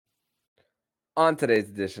On today's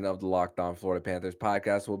edition of the Locked On Florida Panthers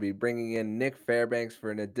podcast, we'll be bringing in Nick Fairbanks for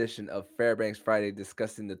an edition of Fairbanks Friday,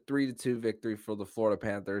 discussing the 3-2 victory for the Florida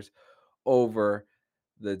Panthers over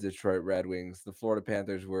the Detroit Red Wings. The Florida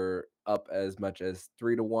Panthers were up as much as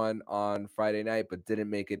 3-1 on Friday night, but didn't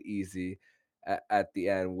make it easy at the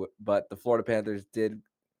end. But the Florida Panthers did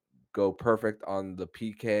go perfect on the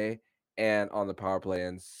PK and on the power play,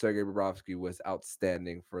 and Sergei Bobrovsky was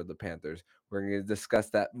outstanding for the Panthers. We're going to discuss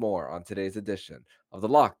that more on today's edition of the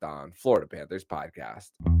Locked On Florida Panthers podcast.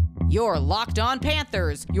 Your Locked On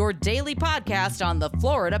Panthers, your daily podcast on the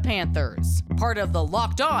Florida Panthers. Part of the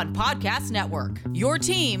Locked On Podcast Network, your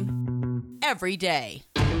team every day.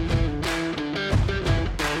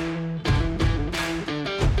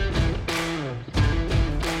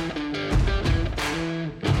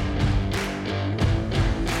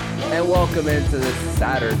 And welcome into this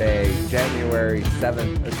Saturday, January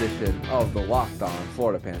 7th edition of the Locked On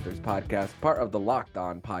Florida Panthers podcast, part of the Locked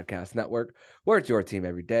On Podcast Network, where it's your team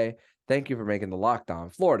every day. Thank you for making the Locked On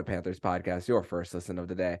Florida Panthers podcast your first listen of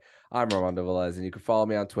the day. I'm Armando Velez, and you can follow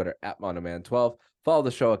me on Twitter at MondoMan12. Follow the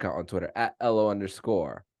show account on Twitter at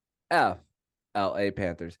LO_FLA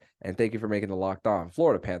Panthers. And thank you for making the Locked On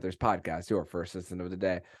Florida Panthers podcast your first listen of the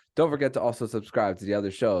day. Don't forget to also subscribe to the other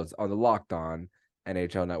shows on the Locked On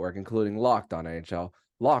NHL Network, including Locked On NHL,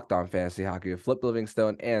 Locked On Fantasy Hockey with Flip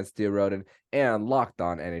Livingstone and Steve Roden, and Locked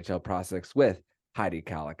On NHL Prospects with Heidi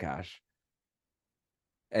Kalakash.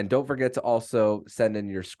 And don't forget to also send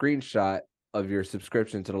in your screenshot of your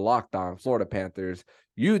subscription to the Locked On Florida Panthers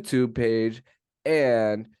YouTube page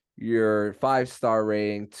and your 5-star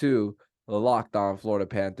rating to the Locked On Florida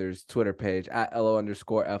Panthers Twitter page at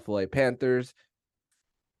LO_FLA Panthers,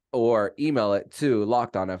 or email it to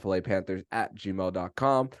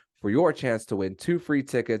lockedonflapanthers@gmail.com for your chance to win 2 free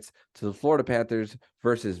tickets to the Florida Panthers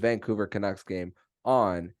versus Vancouver Canucks game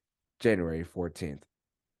on January 14th.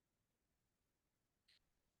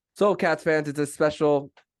 So, Cats fans, it's a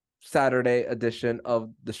special Saturday edition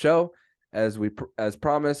of the show. As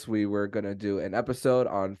promised, we were going to do an episode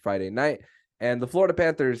on Friday night, and the Florida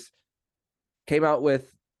Panthers came out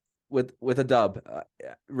with a dub,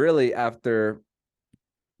 really after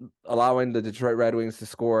allowing the Detroit Red Wings to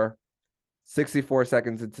score 64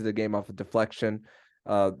 seconds into the game off a deflection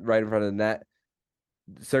right in front of the net.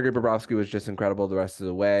 Sergei Bobrovsky was just incredible the rest of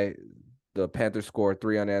the way. The Panthers scored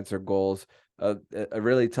 3 unanswered goals. A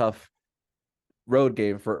really tough road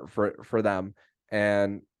game for them.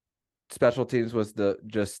 And special teams was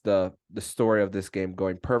the story of this game,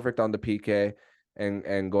 going perfect on the PK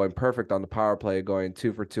and going perfect on the power play, going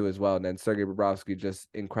 2 for 2 as well. And then Sergei Bobrovsky just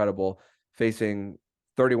incredible, facing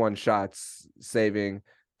 31 shots, saving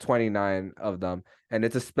 29 of them. And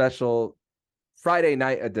it's a special Friday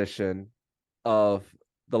night edition of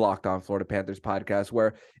the Locked On Florida Panthers podcast,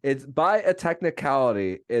 where it's, by a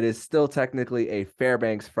technicality, it is still technically a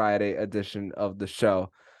Fairbanks Friday edition of the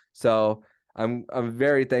show. So I'm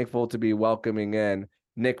very thankful to be welcoming in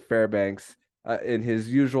Nick Fairbanks in his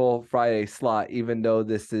usual Friday slot, even though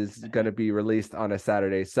this is going to be released on a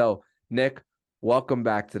Saturday. So, Nick, welcome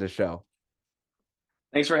back to the show.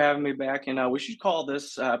 Thanks for having me back, and we should call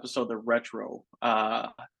this episode the retro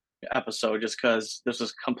episode, just because this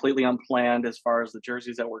was completely unplanned as far as the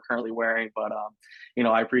jerseys that we're currently wearing. But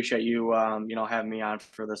I appreciate you, having me on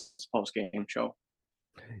for this post-game show.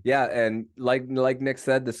 Yeah, and like Nick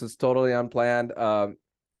said, this was totally unplanned.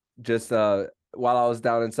 Just while I was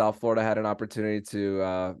down in South Florida, I had an opportunity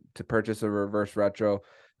to purchase a reverse retro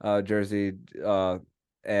jersey,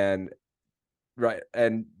 and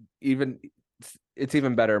even. It's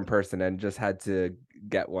even better in person, and just had to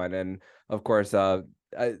get one. And of course, I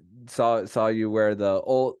saw you wear the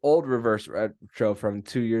old reverse retro from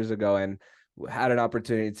 2 years ago, and had an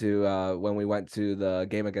opportunity to when we went to the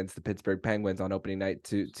game against the Pittsburgh Penguins on opening night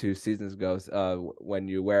two seasons ago. When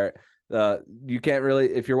you wear it, you can't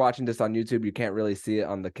really, if you're watching this on YouTube, you can't really see it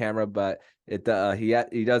on the camera, but it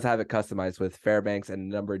he does have it customized with Fairbanks and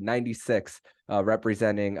number 96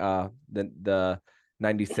 representing the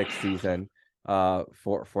 96 season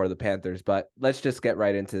for the Panthers. But let's just get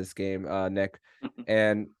right into this game, Nick.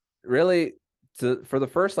 And really, for the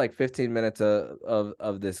first 15 minutes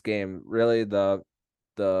of this game, really the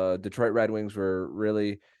Detroit Red Wings were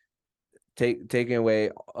really taking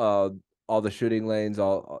away all the shooting lanes,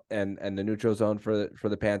 and the neutral zone for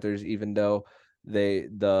the Panthers, even though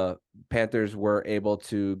the Panthers were able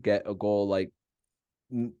to get a goal like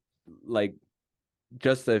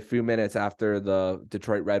just a few minutes after the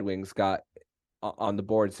Detroit Red Wings got on the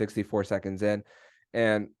board 64 seconds in.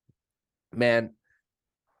 And man,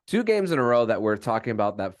 2 games in a row that we're talking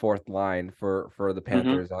about that fourth line for the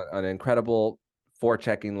Panthers, an incredible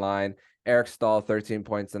forechecking line. Eric Stahl, 13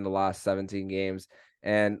 points in the last 17 games.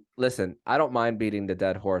 And listen, I don't mind beating the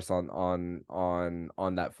dead horse on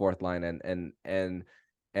that fourth line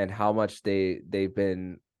and how much they've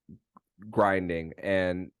been grinding,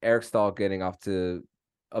 and Eric Stahl getting off to,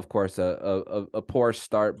 of course, a poor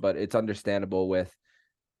start, but it's understandable with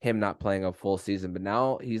him not playing a full season. But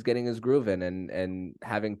now he's getting his groove in and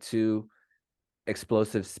having two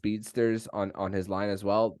explosive speedsters on his line as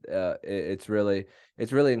well. It's really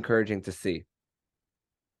encouraging to see.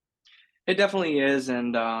 It definitely is,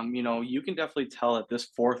 and you can definitely tell that this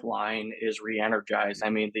fourth line is re-energized.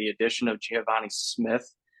 I mean, the addition of Giovanni Smith,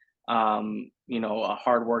 a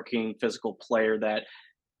hardworking physical player that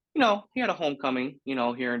he had a homecoming,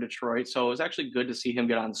 here in Detroit. So it was actually good to see him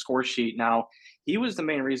get on the score sheet. Now, he was the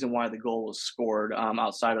main reason why the goal was scored,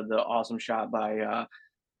 outside of the awesome shot by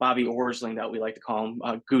Bobby Orsling, that we like to call him,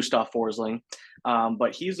 Gustav Forsling.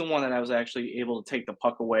 But he's the one that I was actually able to take the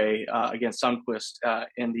puck away against Sundqvist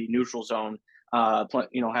in the neutral zone,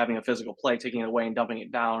 having a physical play, taking it away and dumping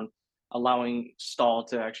it down, allowing Stahl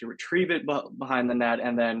to actually retrieve it behind the net,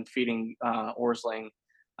 and then feeding Orsling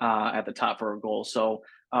at the top for a goal. So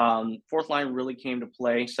fourth line really came to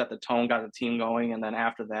play, set the tone, got the team going, and then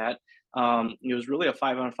after that, it was really a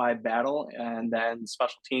 5-on-5 battle, and then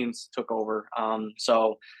special teams took over.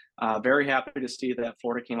 So very happy to see that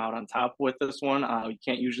Florida came out on top with this one. You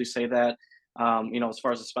can't usually say that, as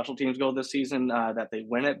far as the special teams go this season, that they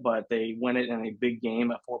win it, but they win it in a big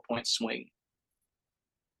game, a 4-point swing.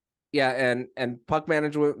 Yeah, and puck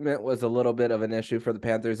management was a little bit of an issue for the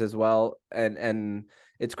Panthers as well. And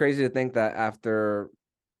it's crazy to think that after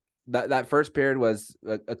that first period was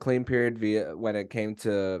a clean period when it came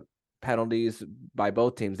to penalties by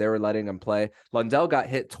both teams. They were letting them play. Lundell got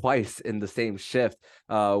hit twice in the same shift.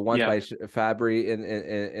 Once by Fabry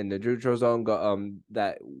in the neutral zone,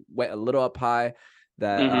 that went a little up high.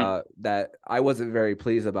 That I wasn't very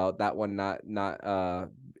pleased about that one. Not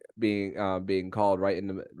being called right in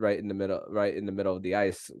the middle of the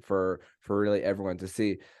ice for really everyone to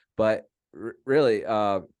see. But really,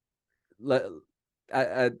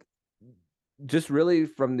 just really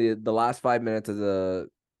from the last 5 minutes of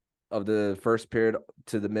the first period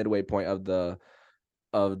to the midway point of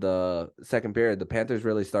the second period, the Panthers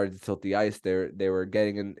really started to tilt the ice. They were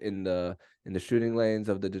getting in the shooting lanes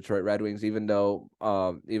of the Detroit Red Wings, even though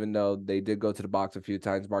they did go to the box a few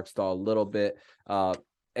times. Mark Stahl a little bit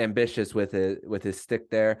ambitious with his stick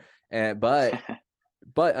there, but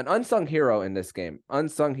an unsung hero in this game,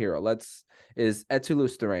 is Eetu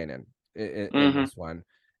Luostarinen in this one.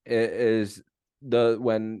 It is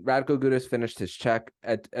when Radko Gudas finished his check,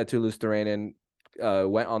 Eetu Luostarinen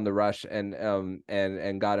went on the rush and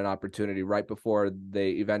got an opportunity right before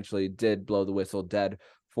they eventually did blow the whistle dead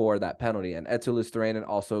for that penalty. And Eetu Luostarinen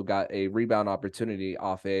also got a rebound opportunity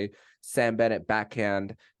off a Sam Bennett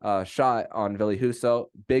backhand shot on Ville Husso.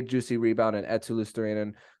 Big juicy rebound, and Eetu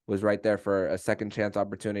Luostarinen was right there for a second chance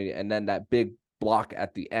opportunity, and then that big block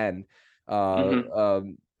at the end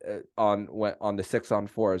on the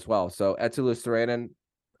 6-on-4 as well. So Eetu Luostarinen,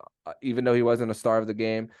 even though he wasn't a star of the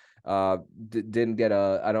game, didn't get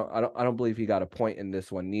I don't believe he got a point in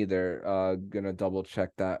this one neither. Gonna double check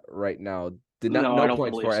that right now. No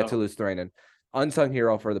points for Eetu Luostarinen. Unsung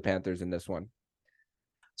hero for the Panthers in this one.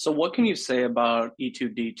 So what can you say about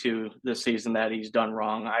E2D2 this season that he's done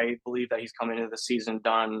wrong? I believe that he's come into the season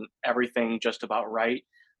done everything just about right.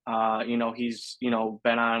 He's been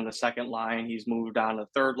on the second line. He's moved on to the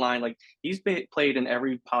third line. Like, he's played in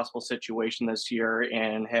every possible situation this year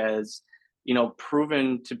and has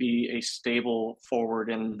proven to be a stable forward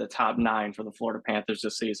in the top 9 for the Florida Panthers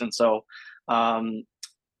this season. So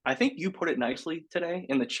I think you put it nicely today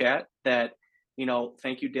in the chat that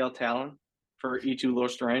thank you, Dale Talon, for Eetu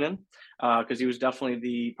Luostarinen, because he was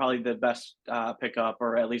definitely probably the best pickup,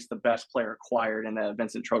 or at least the best player acquired in the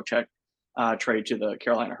Vincent Trocheck trade to the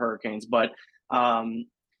Carolina Hurricanes. But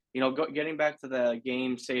getting back to the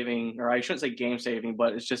game saving, or I shouldn't say game saving,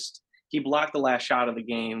 but it's just he blocked the last shot of the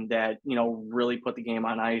game that really put the game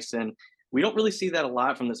on ice, and we don't really see that a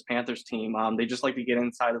lot from this Panthers team. They just like to get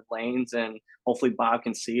inside of lanes, and hopefully Bob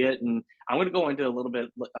can see it. And I'm going to go into a little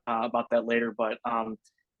bit about that later, but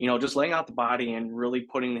just laying out the body and really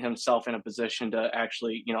putting himself in a position to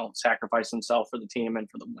actually, sacrifice himself for the team and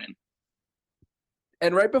for the win.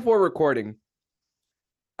 And right before recording,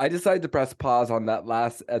 I decided to press pause on that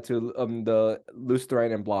last the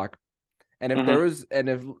Luostarinen block. And if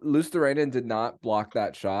if Luostarinen did not block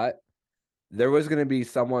that shot, there was going to be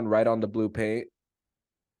someone right on the blue paint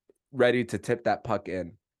ready to tip that puck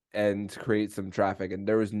in and create some traffic. And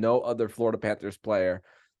there was no other Florida Panthers player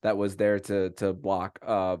that was there to block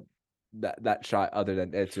that shot other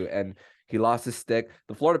than Etu, and he lost his stick.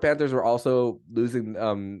 The Florida Panthers were also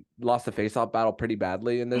lost the faceoff battle pretty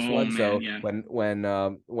badly in this Oh, one. man, So yeah.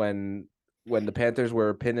 when the Panthers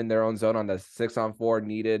were pinned in their own zone on the 6-on-4,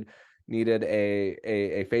 needed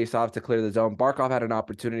a faceoff to clear the zone. Barkov had an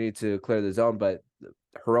opportunity to clear the zone, but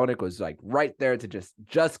Hronek was like right there to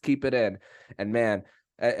just keep it in. And man,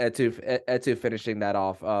 Etu finishing that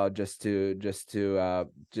off just to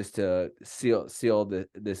seal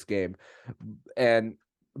this game.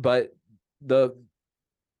 But the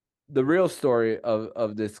real story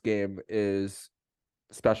of this game is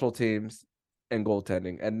special teams and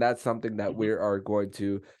goaltending, and that's something that we are going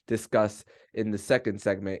to discuss in the second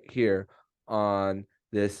segment here on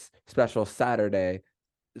this special Saturday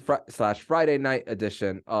 / Friday night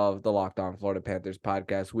edition of the Locked On Florida Panthers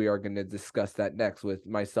podcast. We are going to discuss that next with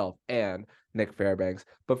myself and Nick Fairbanks.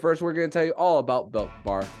 But first, we're going to tell you all about Built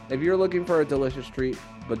Bar. If you're looking for a delicious treat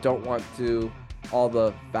but don't want to all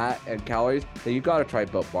the fat and calories, then you got to try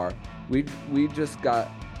Built Bar. We just got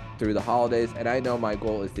through the holidays, and I know my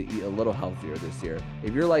goal is to eat a little healthier this year.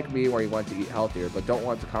 If you're like me where you want to eat healthier but don't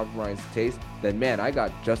want to compromise taste, then man, I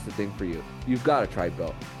got just the thing for you. You've got to try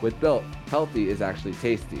Built. With Built, healthy is actually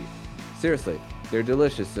tasty. Seriously, they're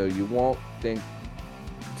delicious, so you won't think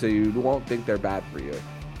they're bad for you.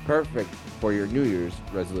 Perfect for your New Year's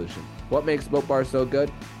resolution. What makes Built Bar so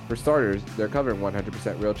good? For starters, they're covered in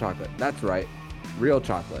 100% real chocolate. That's right, real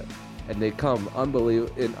chocolate. And they come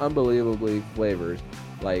in unbelievably flavors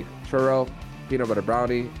like churro, peanut butter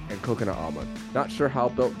brownie, and coconut almond. Not sure how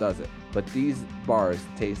Built does it, but these bars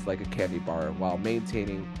taste like a candy bar while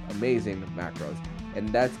maintaining amazing macros.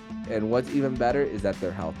 And what's even better is that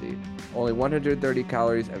they're healthy. Only 130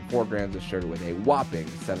 calories and 4 grams of sugar with a whopping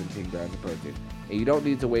 17 grams of protein. And you don't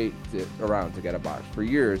need to wait around to get a box. For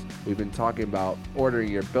years, we've been talking about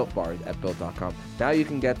ordering your Built bars at Built.com. Now you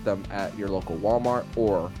can get them at your local Walmart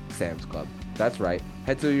or Sam's Club. That's right.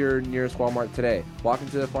 Head to your nearest Walmart today. Walk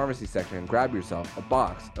into the pharmacy section and grab yourself a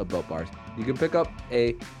box of Built Bars. You can pick up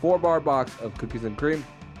a 4-bar box of cookies and cream,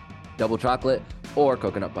 double chocolate, or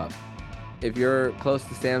coconut puff. If you're close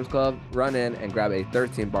to Sam's Club, run in and grab a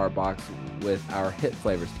 13-bar box with our hit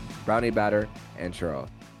flavors, brownie batter and churro.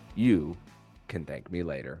 You can thank me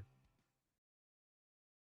later.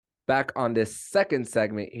 Back on this second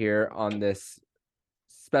segment here on this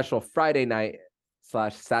special Friday night /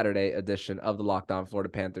 Saturday edition of the Locked On Florida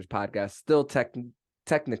Panthers podcast. Still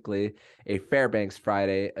technically a Fairbanks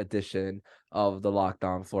Friday edition of the Locked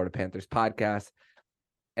On Florida Panthers podcast.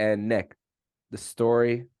 And Nick, the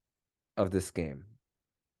story of this game,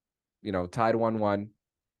 tied 1-1.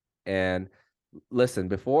 And listen,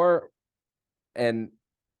 and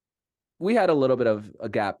we had a little bit of a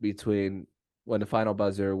gap between when the final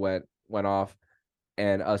buzzer went off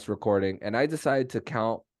and us recording, and I decided to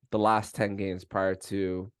count the last 10 games prior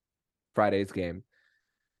to Friday's game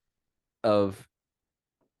of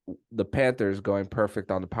the Panthers going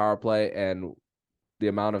perfect on the power play and the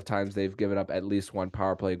amount of times they've given up at least one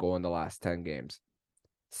power play goal in the last 10 games.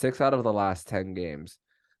 6 out of the last 10 games,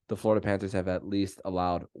 the Florida Panthers have at least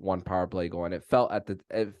allowed one power play goal. And it felt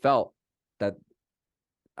that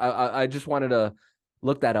I just wanted to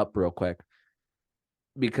look that up real quick,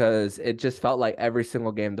 because it just felt like every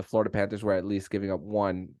single game the Florida Panthers were at least giving up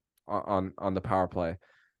one on the power play.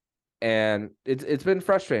 And it's been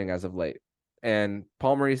frustrating as of late. And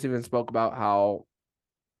Paul Maurice even spoke about how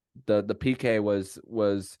the PK was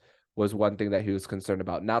one thing that he was concerned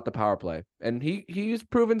about, not the power play. And he's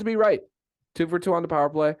proven to be right. 2 for 2 on the power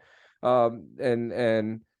play.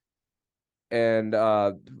 And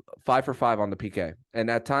 5 for 5 on the PK. And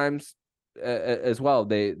at times as well,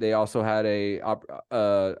 they also had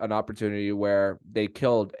an opportunity where they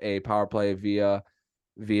killed a power play via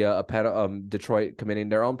a Detroit committing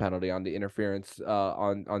their own penalty on the interference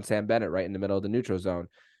on Sam Bennett right in the middle of the neutral zone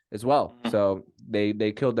as well. So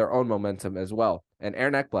they killed their own momentum as well. And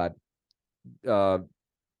Aaron Ekblad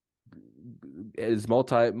is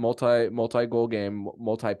multi goal game,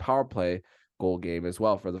 multi power play goal game as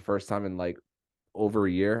well for the first time in like over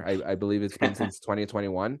a year. I believe it's been since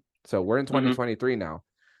 2021. So we're in 2023 now.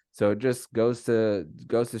 So it just goes to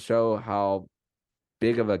show how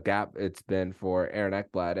big of a gap it's been for Aaron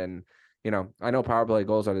Ekblad. And, I know power play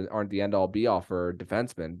goals aren't the end all be all for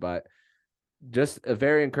defensemen, but just a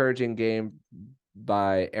very encouraging game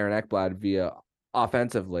by Aaron Ekblad via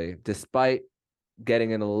offensively, despite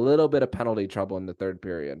getting in a little bit of penalty trouble in the third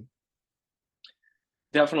period.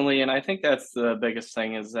 Definitely, and I think that's the biggest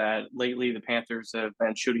thing, is that lately the Panthers have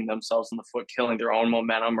been shooting themselves in the foot, killing their own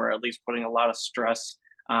momentum, or at least putting a lot of stress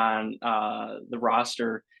on the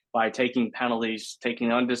roster. by taking penalties,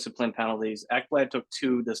 taking undisciplined penalties. Ekblad took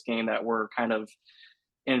 2 this game that were kind of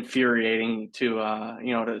infuriating to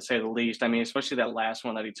to say the least. I mean, especially that last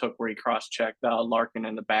one that he took where he cross-checked Larkin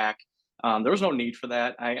in the back. There was no need for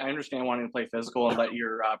that. I understand wanting to play physical and let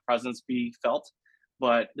your presence be felt,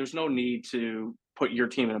 but there's no need to put your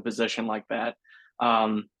team in a position like that.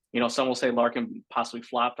 Some will say Larkin possibly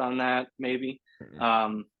flopped on that, maybe.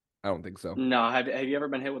 I don't think so. No, have you ever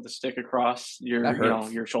been hit with a stick across your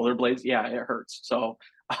your shoulder blades? Yeah, it hurts. So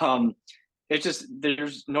it's just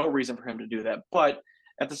there's no reason for him to do that. But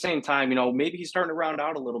at the same time, maybe he's starting to round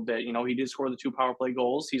out a little bit. He did score the 2 power play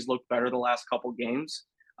goals. He's looked better the last couple games.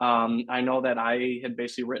 I know that I had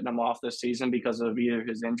basically written him off this season because of either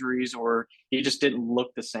his injuries or he just didn't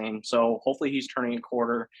look the same. So hopefully he's turning a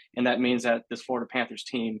quarter, and that means that this Florida Panthers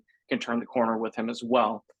team can turn the corner with him as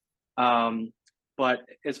well. But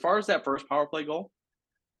as far as that first power play goal,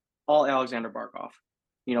 all Alexander Barkov.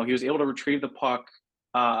 He was able to retrieve the puck,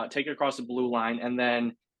 take it across the blue line, and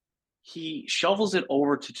then he shovels it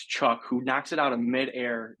over to Chuck, who knocks it out of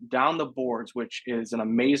midair down the boards, which is an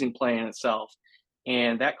amazing play in itself.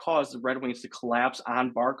 And that caused the Red Wings to collapse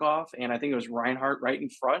on Barkov, and I think it was Reinhart right in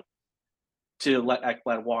front to let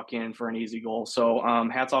Ekblad walk in for an easy goal. So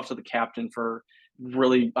hats off to the captain for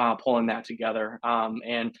really pulling that together.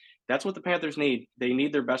 And that's what the Panthers need. They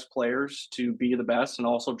need their best players to be the best and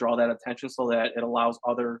also draw that attention so that it allows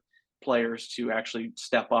other players to actually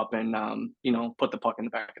step up and, put the puck in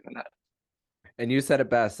the back of the net. And you said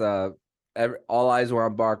it best. All eyes were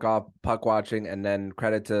on Barkov, puck watching, and then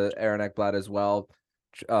credit to Aaron Ekblad as well,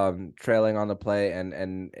 trailing on the play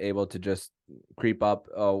and able to just creep up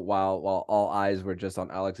while all eyes were just on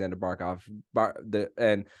Alexander Barkov.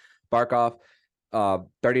 Barkov,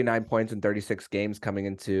 39 points in 36 games coming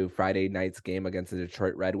into Friday night's game against the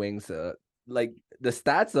Detroit Red Wings. Like the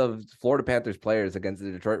stats of Florida Panthers players against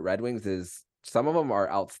the Detroit Red Wings is some of them are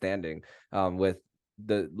outstanding. With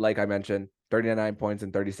like I mentioned, 39 points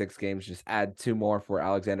in 36 games, just add 2 more for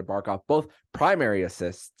Alexander Barkov, both primary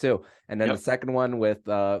assists too. And then the second one with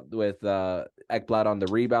Ekblad on the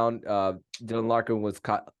rebound, Dylan Larkin was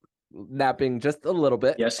caught napping just a little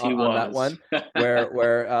bit. Yes, he on was. that one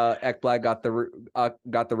where Ekblad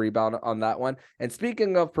got the rebound on that one. And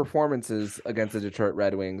speaking of performances against the Detroit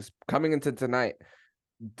Red Wings, coming into tonight,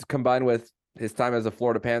 combined with his time as a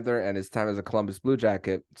Florida Panther and his time as a Columbus Blue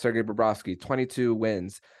Jacket, Sergei Bobrovsky, 22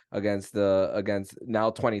 wins against now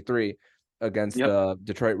 23 against the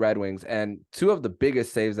Detroit Red Wings, and 2 of the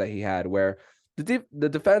biggest saves that he had, where the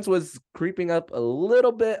defense was creeping up a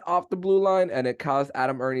little bit off the blue line, and it caused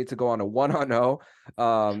Adam Ernie to go on a 1-on-0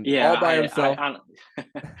 all by himself.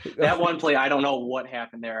 That one play, I don't know what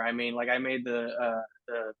happened there. I mean, like I made the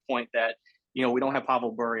point that we don't have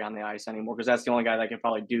Pavel Bure on the ice anymore because that's the only guy that can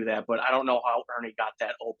probably do that. But I don't know how Ernie got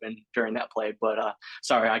that open during that play. But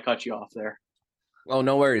sorry, I cut you off there. Oh,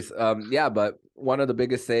 no worries. But one of the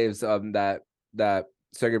biggest saves that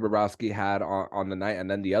Sergei Bobrovsky had on the night,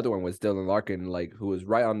 and then the other one was Dylan Larkin, who was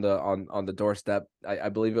right on the doorstep. I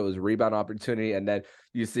believe it was a rebound opportunity, and then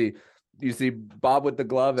you see Bob with the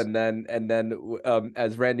glove, and then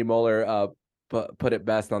as Randy Moeller put it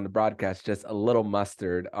best on the broadcast, just a little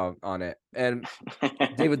mustard on it. And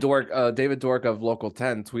David Dork of Local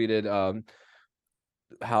 10 tweeted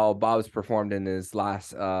how Bob's performed in his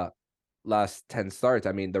last 10 starts.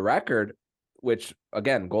 I mean, the record, which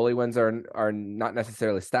again, goalie wins are not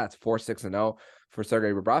necessarily stats, 4-6-0 for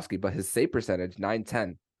Sergei Bobrovsky, but his save percentage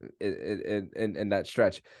 9-10 in that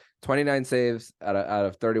stretch, 29 saves out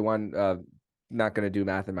of 31. Not going to do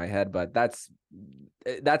math in my head, but that's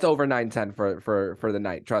over 9-10 for the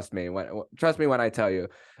night. Trust me when I tell you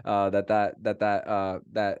that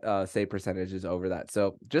save percentage is over that.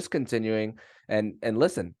 So just continuing and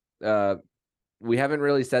listen, we haven't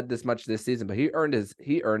really said this much this season, but he earned his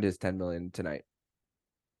 $10 million tonight.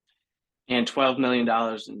 And $12 million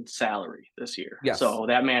in salary this year. Yes. So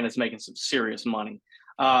that man is making some serious money.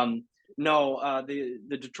 The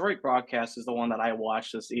Detroit broadcast is the one that I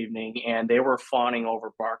watched this evening, and they were fawning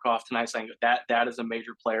over Barkov tonight, saying that is a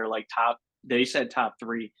major player, they said top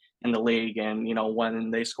 3 in the league. And, when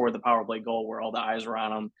they scored the power play goal where all the eyes were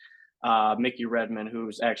on him, Mickey Redmond,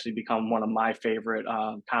 who's actually become one of my favorite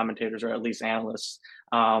commentators, or at least analysts,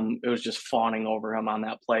 it was just fawning over him on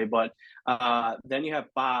that play. But then you have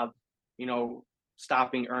Bob,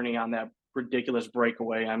 stopping Ernie on that ridiculous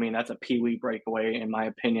breakaway. I mean, that's a peewee breakaway in my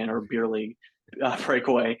opinion, or beer league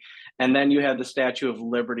breakaway. And then you had the Statue of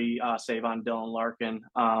Liberty save on Dylan Larkin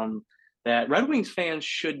that Red Wings fans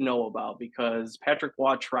should know about, because Patrick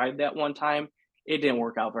Waugh tried that one time. It didn't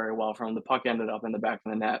work out very well for him. The puck ended up in the back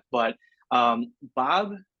of the net. But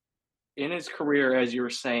Bob in his career, as you were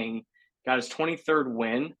saying, got his 23rd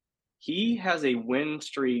win. He has a win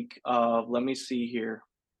streak of, let me see here.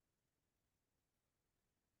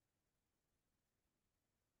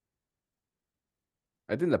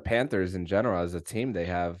 I think the Panthers in general as a team, they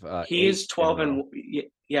have He's 8 in a 12 row and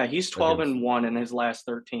yeah, he's 12 against. and 1 in his last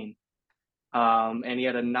 13. And he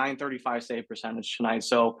had a 935 save percentage tonight.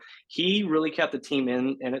 So he really kept the team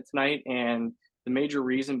in it tonight. And the major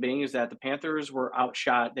reason being is that the Panthers were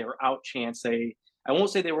outshot, they were outchanced. I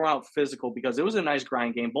won't say they were out physical because it was a nice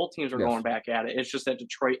grind game. Both teams were going Yes. back at it. It's just that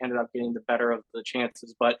Detroit ended up getting the better of the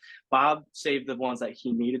chances. But Bob saved the ones that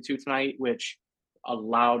he needed to tonight, which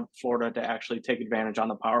allowed Florida to actually take advantage on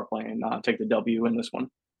the power play and take the W in this one.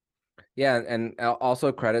 Yeah, and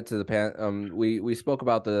also credit to the we spoke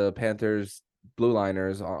about the Panthers blue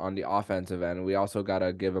liners on the offensive end. We also got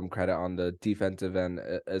to give them credit on the defensive end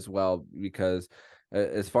as well, because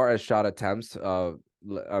as far as shot attempts, I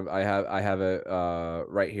have it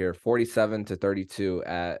right here, 47-32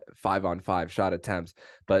 at 5-on-5 shot attempts,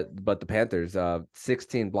 but the Panthers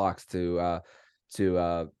 16 blocks to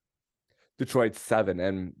Detroit's 7.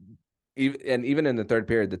 And even in the third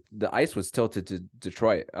period, the ice was tilted to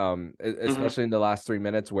Detroit, especially in the last 3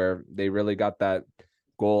 minutes where they really got that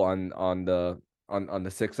goal on the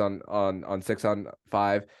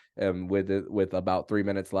 6-on-5, with about 3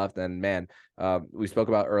 minutes left. And man, we spoke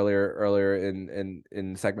about earlier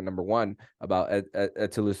in segment number 1 about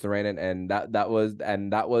Toulouse-Lorraine, and that was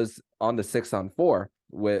on the 6-on-4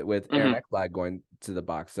 with Aaron Ekblad going to the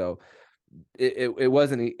box. So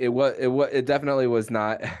it definitely was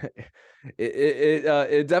not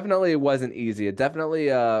it definitely wasn't easy. It definitely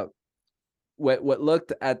what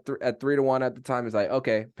looked at 3-1 at the time is like,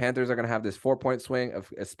 okay, Panthers are going to have this 4-point swing,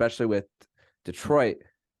 especially with Detroit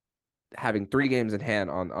having 3 games in hand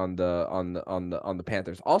on the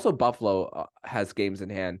Panthers. Also, Buffalo has games in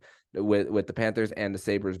hand with the Panthers and the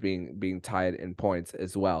Sabres being tied in points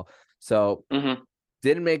as well. So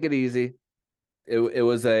didn't make it easy. It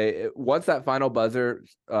was once that final buzzer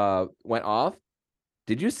went off.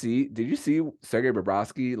 Did you see Sergei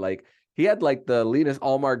Bobrovsky? Like, he had like the Linus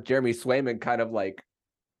Ullmark, Jeremy Swayman kind of like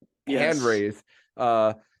hand raise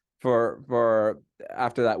for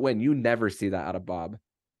after that win. You never see that out of Bob.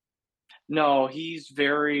 No, he's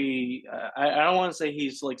very. I don't want to say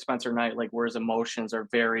he's like Spencer Knight, like where his emotions are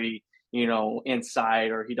very,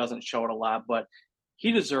 inside, or he doesn't show it a lot. But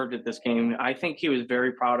he deserved it this game. I think he was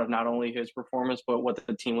very proud of not only his performance, but what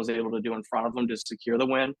the team was able to do in front of him to secure the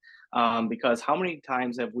win. Because how many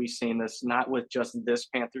times have we seen this, not with just this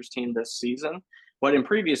Panthers team this season, but in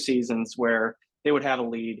previous seasons where they would have a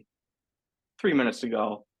lead, 3 minutes to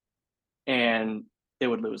go, and they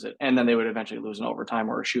would lose it. And then they would eventually lose in overtime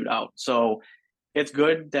or a shootout. So it's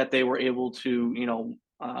good that they were able to,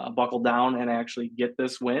 buckle down and actually get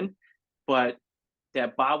this win. But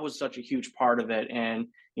that Bob was such a huge part of it. And,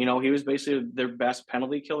 he was basically their best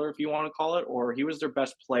penalty killer, if you want to call it, or he was their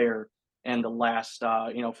best player in the last,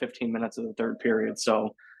 15 minutes of the third period.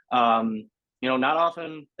 So, not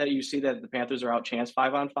often that you see that the Panthers are outchanced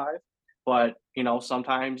 5-on-5, but,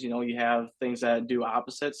 sometimes, you have things that do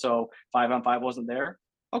opposite. So 5-on-5 wasn't there.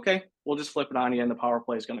 Okay, we'll just flip it on you and the power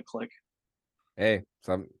play is going to click. Hey,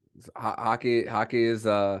 hockey is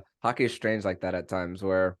strange like that at times,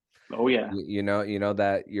 where oh yeah, you know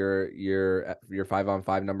that your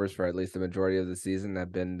 5-on-5 numbers for at least the majority of the season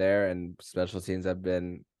have been there, and special teams have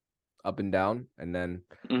been up and down, and then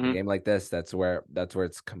a game like this, that's where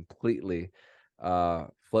it's completely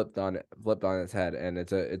flipped on its head. And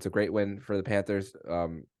it's a great win for the Panthers.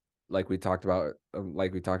 Like we talked about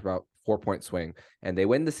 4-point swing, and they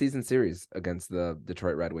win the season series against the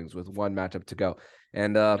Detroit Red Wings with 1 matchup to go.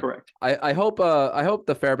 And correct. I hope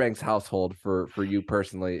the Fairbanks household for you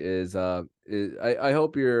personally is I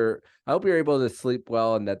hope you're able to sleep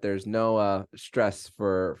well, and that there's no stress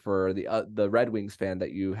for the Red Wings fan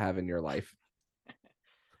that you have in your life.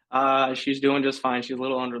 She's doing just fine. She's a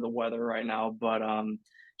little under the weather right now, but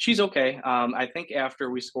she's okay. I think after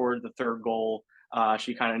we scored the third goal,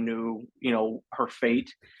 she kind of knew, her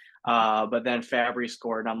fate. But then Fabry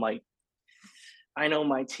scored, and I'm like, I know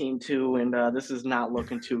my team too, and this is not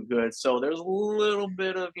looking too good. So there's a little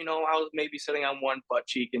bit of, I was maybe sitting on one butt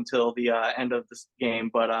cheek until the end of this game.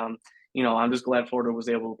 But, I'm just glad Florida was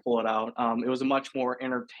able to pull it out. It was a much more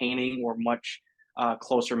entertaining or much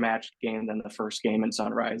closer matched game than the first game in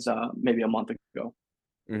Sunrise, maybe a month ago.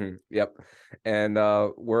 Yep. And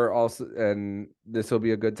and this will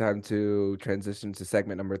be a good time to transition to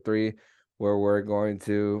segment number 3, where we're going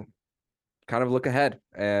to kind of look ahead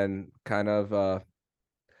and kind of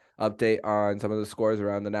update on some of the scores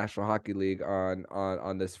around the National Hockey League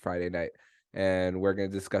on this Friday night. and we're going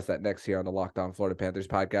to discuss that next here on the Locked On Florida Panthers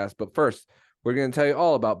podcast. But first, we're going to tell you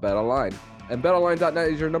all about BetOnline. And BetOnline.net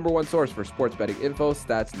is your #1 source for sports betting info,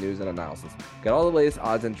 stats, news, and analysis. Get all the latest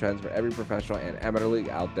odds and trends for every professional and amateur league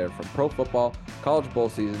out there, from pro football, college bowl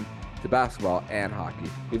season, to basketball and hockey.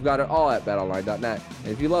 We've got it all at BetOnline.net.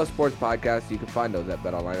 And if you love sports podcasts, you can find those at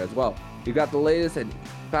BetOnline as well. You've got the latest and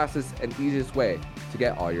fastest and easiest way to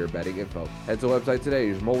get all your betting info. Head to the website today.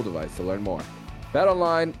 Use your mobile device to learn more.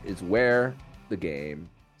 BetOnline is where the game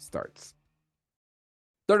starts.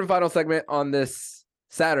 Third and final segment on this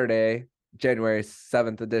Saturday, January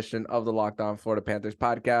 7th edition of the Locked On Florida Panthers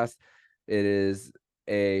podcast. It is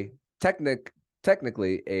a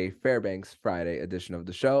technically a Fairbanks Friday edition of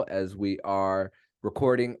the show, as we are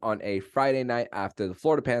recording on a Friday night after the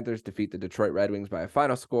Florida Panthers defeat the Detroit Red Wings by a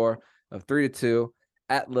final score of 3-2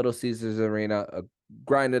 at Little Caesars Arena, a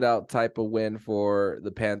grinded out type of win for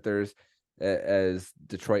the Panthers as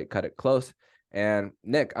Detroit cut it close. And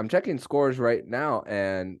Nick, I'm checking scores right now,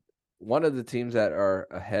 and one of the teams that are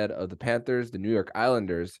ahead of the Panthers, the New York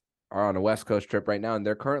Islanders, are on a West Coast trip right now, and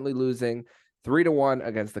they're currently losing 3-1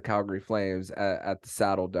 against the Calgary Flames at the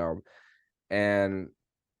Saddle Dome. And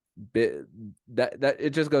that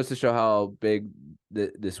it just goes to show how big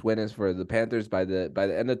this win is for the Panthers. By the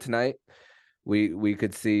end of tonight, we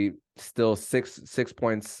could see still six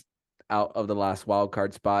points out of the last wild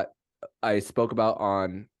card spot. I spoke about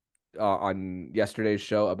on yesterday's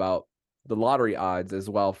show about the lottery odds as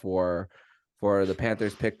well for the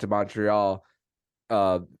Panthers pick to Montreal,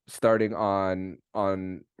 starting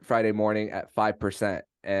on Friday morning at 5%,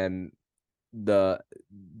 and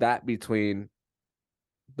that between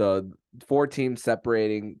the four teams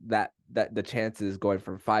separating that the chances going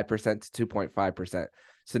from 5% to 2.5%.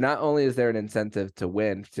 So not only is there an incentive to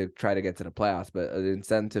win to try to get to the playoffs, but an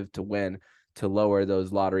incentive to win to lower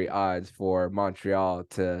those lottery odds for Montreal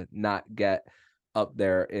to not get up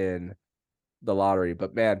there in the lottery.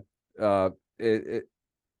 But man,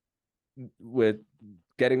 with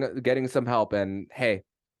getting some help, and hey,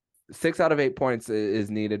 6 out of 8 points is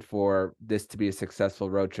needed for this to be a successful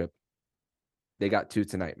road trip. They got 2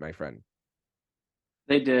 tonight, my friend.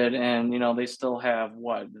 They did, and they still have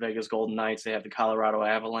the Vegas Golden Knights. They have the Colorado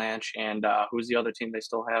Avalanche, and who's the other team they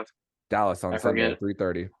still have? Dallas on Sunday,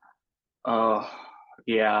 3:30.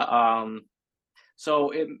 Yeah.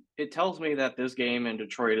 So it tells me that this game in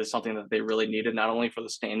Detroit is something that they really needed, not only for the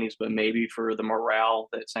standings, but maybe for the morale,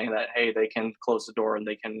 that saying that, hey, they can close the door and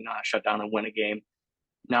they can shut down and win a game.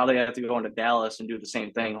 Now they have to go into Dallas and do the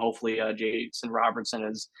same thing. Hopefully Jason Robertson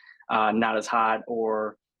is not as hot,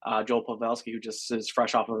 or Joel Pavelski, who just is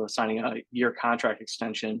fresh off of signing a year contract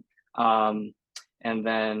extension. And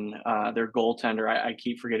then their goaltender, I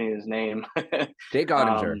keep forgetting his name. Jake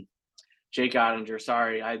Ottinger. Jake Ottinger,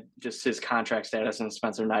 sorry. His contract status and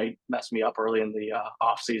Spencer Knight messed me up early in the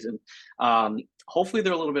off season. Hopefully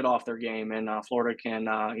they're a little bit off their game, and Florida can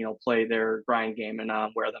play their grind game and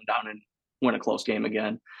wear them down and win a close game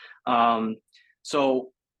again.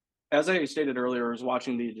 So as I stated earlier, I was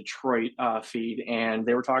watching the Detroit feed, and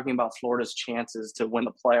they were talking about Florida's chances to win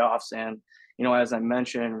the playoffs. And as I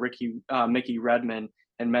mentioned, Mickey Redmond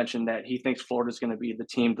and mentioned that he thinks Florida's going to be the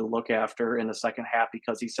team to look after in the second half,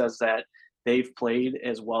 because he says that they've played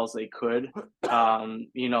as well as they could,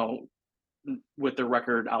 with their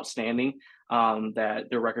record outstanding, that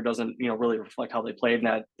their record doesn't, really reflect how they played,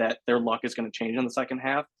 and that their luck is going to change in the second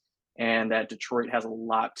half, and that Detroit has a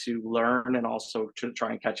lot to learn and also to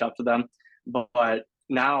try and catch up to them. But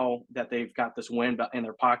now that they've got this win in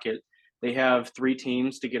their pocket, they have 3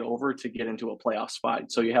 teams to get over to get into a playoff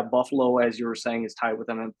spot. So you have Buffalo, as you were saying, is tied with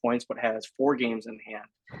them in points, but has 4 games in hand.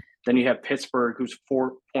 Then you have Pittsburgh, who's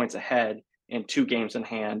 4 points ahead and 2 games in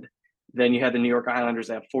hand. Then you have the New York Islanders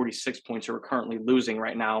that have 46 points, who are currently losing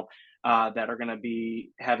right now, that are going to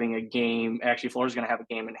be having a game. Actually, Florida's going to have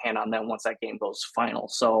a game in hand on them once that game goes final.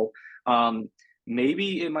 So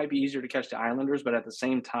maybe it might be easier to catch the Islanders, but at the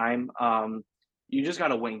same time, you just got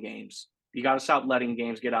to win games. You got to stop letting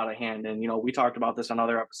games get out of hand. And, we talked about this on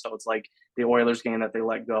other episodes, like the Oilers game that they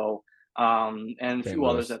let go, and a few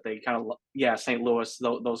others that they kind of, St. Louis,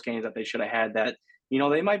 those games that they should have had, that,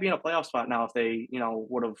 they might be in a playoff spot now if they,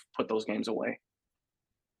 would have put those games away.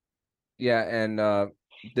 Yeah. And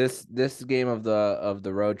this game of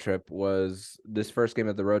the road trip this first game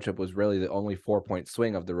of the road trip was really the only 4-point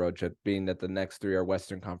swing of the road trip, being that the next 3 are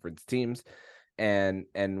Western Conference teams. And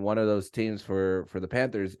one of those teams for the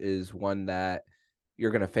Panthers is one that you're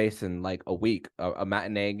going to face in like a week, a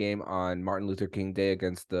matinee game on Martin Luther King Day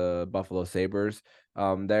against the Buffalo Sabres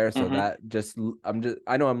there. So that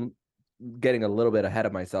I know I'm getting a little bit ahead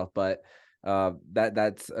of myself, but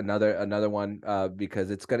that's another one because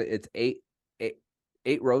it's 8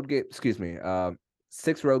 6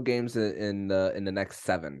 road games in the next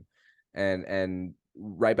 7, and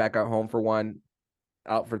right back at home for 1,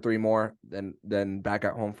 out for 3 more, then back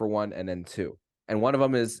at home for 1, and then 2. And one of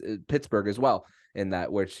them is Pittsburgh as well, in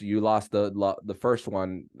that which you lost the first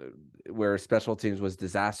one, where special teams was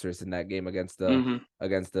disastrous in that game against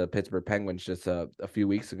the Pittsburgh Penguins just a few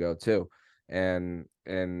weeks ago too. And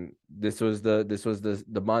this was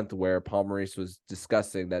the month where Paul Maurice was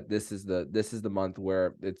discussing that this is the month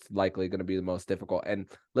where it's likely going to be the most difficult. And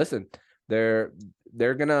listen, they're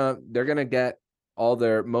gonna get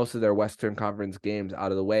most of their Western Conference games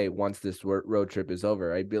out of the way once this road trip is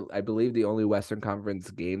over. I believe the only Western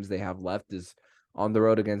Conference games they have left is on the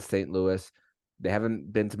road against St. Louis. They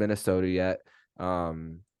haven't been to Minnesota yet.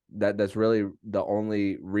 That's really the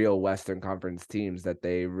only real Western Conference teams that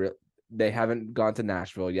they haven't gone to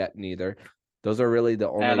Nashville yet. Neither. Those are really the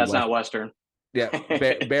only. Yeah, that's not Western. Yeah,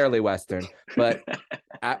 barely Western. But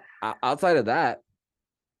outside of that,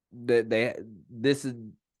 this is.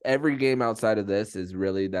 Every game outside of this is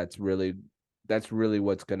that's really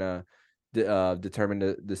what's gonna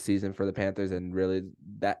determine the season for the Panthers, and really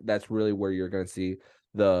that's really where you're gonna see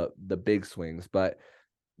the big swings. But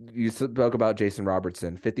you spoke about Jason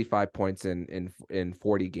Robertson, 55 points in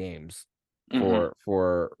 40 games for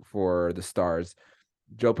the Stars.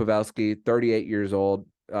 Joe Pavelski, 38 years old,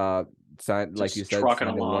 signed, like you said, signed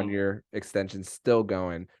a 1-year extension, still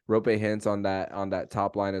going. Roope Hintz on that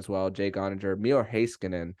top line as well. Jake Oettinger, Miro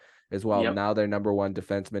Heiskanen as well. Yep. Now their number 1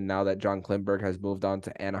 defenseman. Now that John Klingberg has moved on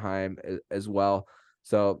to Anaheim as well.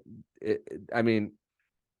 So and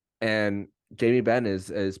Jamie Benn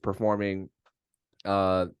is performing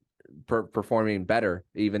performing better,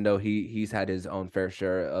 even though he's had his own fair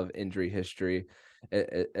share of injury history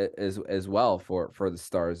as well for the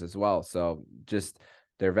Stars as well. So just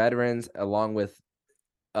they're veterans, along with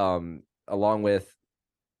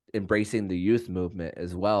embracing the youth movement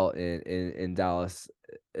as well in Dallas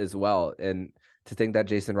as well. And to think that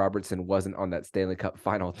Jason Robertson wasn't on that Stanley Cup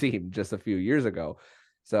final team just a few years ago.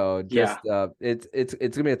 So just it's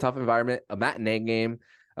gonna be a tough environment, a matinee game.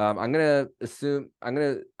 I'm gonna assume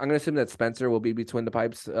that Spencer will be between the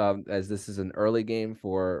pipes, as this is an early game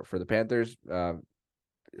for the Panthers.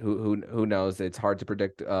 Who knows? It's hard to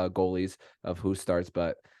predict goalies of who starts,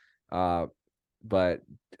 but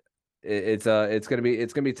it's gonna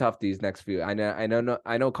be tough these next few. I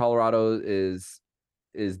know Colorado is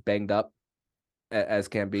banged up as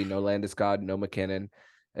can be. No Landeskog, no McKinnon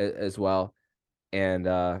as well, and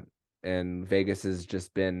Vegas has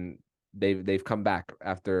just been they've come back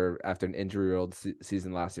after an injury-riddled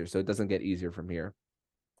season last year, so it doesn't get easier from here.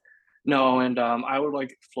 No, and I would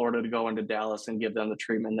like Florida to go into Dallas and give them the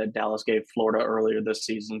treatment that Dallas gave Florida earlier this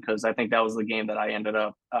season, because I think that was the game that I ended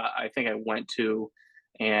up I went to,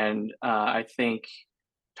 and I think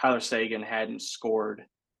Tyler Seguin hadn't scored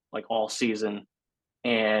like all season,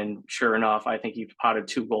 and sure enough, I think he potted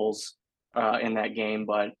 2 goals in that game.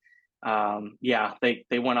 But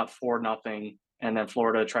they went up 4-0, and then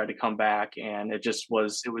Florida tried to come back, and it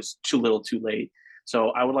was too little, too late. So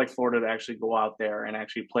I would like Florida to actually go out there and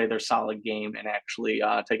actually play their solid game and actually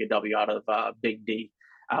take a W out of Big D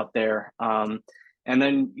out there. And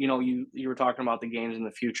then, you were talking about the games in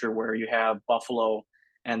the future where you have Buffalo,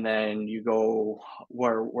 and then you go,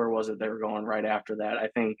 where was it they were going right after that? I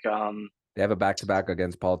think they have a back-to-back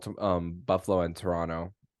against Buffalo and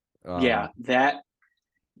Toronto. That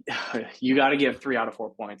you got to give 3 out of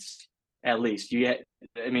 4 points at least.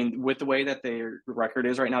 With the way that their record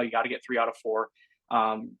is right now, you got to get 3 out of 4.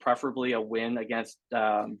 Preferably a win against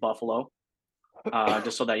Buffalo,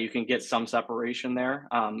 just so that you can get some separation there,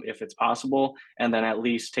 if it's possible, and then at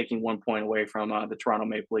least taking 1 point away from the Toronto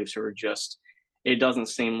Maple Leafs, who are just, it doesn't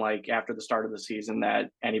seem like after the start of the season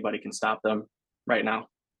that anybody can stop them right now.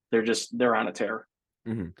 They're on a tear.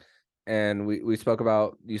 Mm-hmm. And you spoke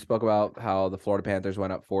about how the Florida Panthers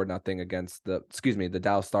went up 4-0 against the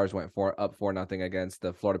Dallas Stars went up 4-0 against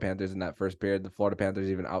the Florida Panthers in that first period. The Florida Panthers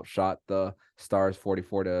even outshot the Stars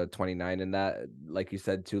 44-29 in that, like you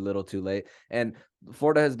said, too little, too late. And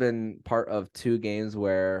Florida has been part of 2 games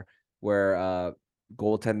where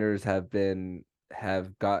goaltenders have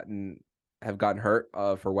gotten hurt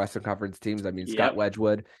for Western Conference teams. Scott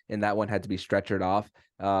Wedgwood in that one had to be stretchered off.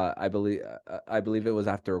 I believe it was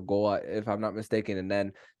after a goal, if I'm not mistaken. And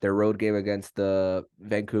then their road game against the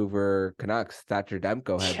Vancouver Canucks, Thatcher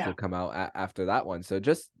Demko had to come out after that one. So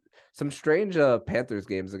just some strange Panthers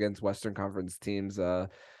games against Western Conference teams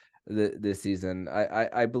this season.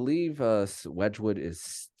 I believe Wedgwood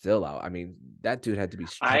is still out. That dude had to be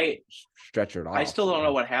stretchered off. I still don't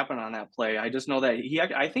know what happened on that play. I just know that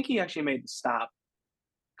I think he actually made the stop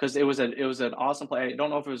because it was an awesome play. I don't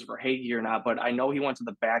know if it was Verhaeghe or not, but I know he went to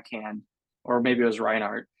the backhand, or maybe it was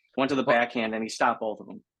Reinhardt. Went to the backhand and he stopped both of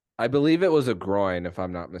them. I believe it was a groin, if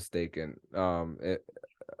I'm not mistaken.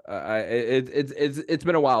 It's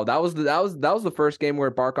been a while. That was the first game where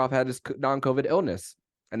Barkov had his non-COVID illness,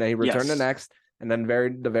 and then he returned the next. And then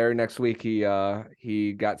the very next week, he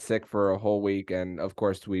got sick for a whole week, and of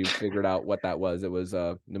course we figured out what that was. It was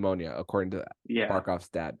pneumonia, according to Barkov's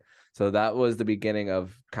dad. So that was the beginning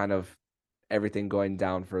of kind of everything going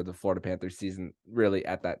down for the Florida Panthers season, really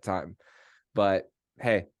at that time. But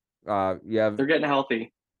hey, they're getting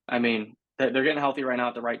healthy. I mean, they're getting healthy right now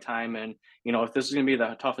at the right time, and if this is going to be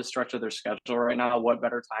the toughest stretch of their schedule right now, what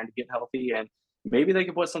better time to get healthy? And maybe they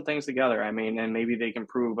can put some things together. I mean, and maybe they can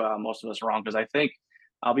prove most of us wrong, because I think,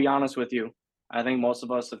 I'll be honest with you, I think most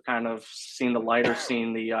of us have kind of seen the light or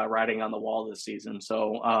seen the writing on the wall this season.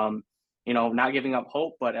 So, not giving up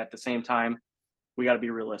hope, but at the same time, we got to be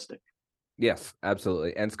realistic. Yes,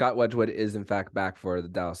 absolutely. And Scott Wedgwood is in fact back for the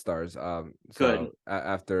Dallas Stars. After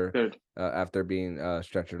being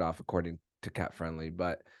stretchered off, according to Cap Friendly.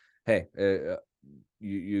 But hey,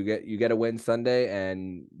 you get a win Sunday,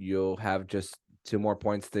 and you'll have just 2 more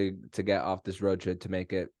points to get off this road trip to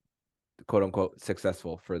make it quote unquote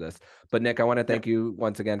successful for this. But Nick, I want to thank you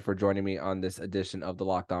once again for joining me on this edition of the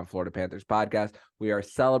Locked On Florida Panthers podcast. We are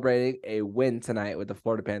celebrating a win tonight with the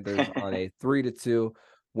Florida Panthers on a 3-2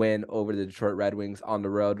 win over the Detroit Red Wings on the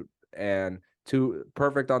road, and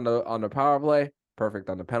perfect on the power play, perfect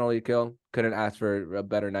on the penalty kill. Couldn't ask for a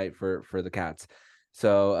better night for the Cats.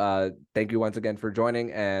 So thank you once again for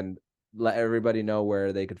joining, and let everybody know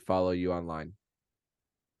where they could follow you online.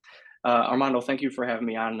 Armando, thank you for having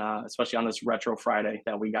me on, especially on this Retro Friday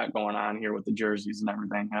that we got going on here with the jerseys and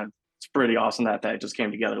everything. It's pretty awesome that just came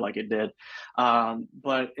together like it did.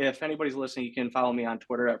 But if anybody's listening, you can follow me on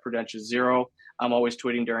Twitter at Prudentious0. I'm always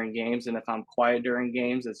tweeting during games, and if I'm quiet during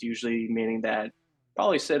games, it's usually meaning that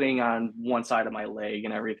probably sitting on one side of my leg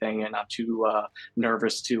and everything, and not too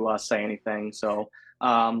nervous to say anything. So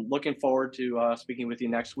looking forward to speaking with you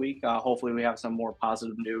next week. Hopefully we have some more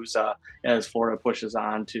positive news as Florida pushes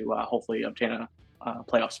on to hopefully obtain a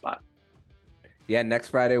playoff spot. Yeah, next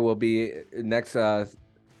Friday will be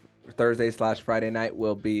Thursday/Friday night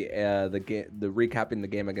will be the recapping the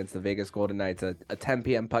game against the Vegas Golden Knights, a 10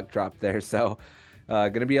 p.m. puck drop there. So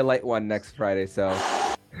gonna be a light one next Friday. So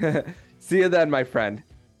see you then, my friend.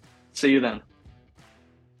 See you then.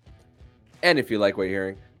 And if you like what you're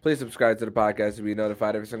hearing, please subscribe to the podcast to be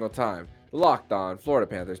notified every single time the Locked On Florida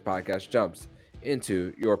Panthers podcast jumps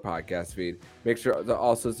into your podcast feed. Make sure to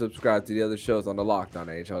also subscribe to the other shows on the Locked On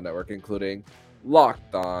NHL network, including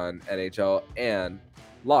Locked On NHL and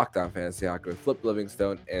Locked On Fantasy Hockey with Flip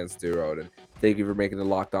Livingstone and Stu Roden. Thank you for making the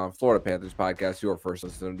Locked On Florida Panthers podcast your first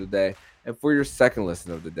listen of the day. And for your second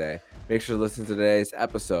listen of the day, make sure to listen to today's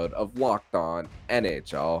episode of Locked On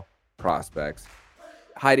NHL Prospects.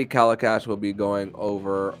 Heidi Kalakash will be going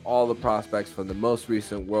over all the prospects from the most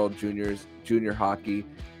recent World Juniors, junior hockey,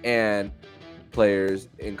 and players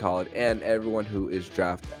in college, and everyone who is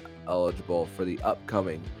draft eligible for the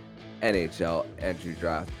upcoming NHL entry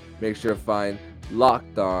draft. Make sure to find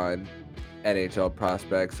Locked On NHL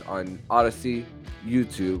Prospects on Odyssey,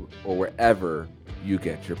 YouTube, or wherever you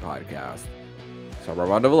get your podcast. So I'm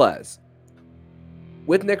Armando Velez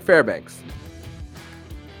with Nick Fairbanks,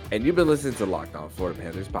 and you've been listening to Locked On Florida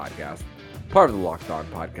Panthers podcast, part of the Locked On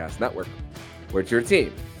Podcast Network, where it's your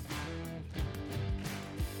team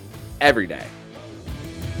every day.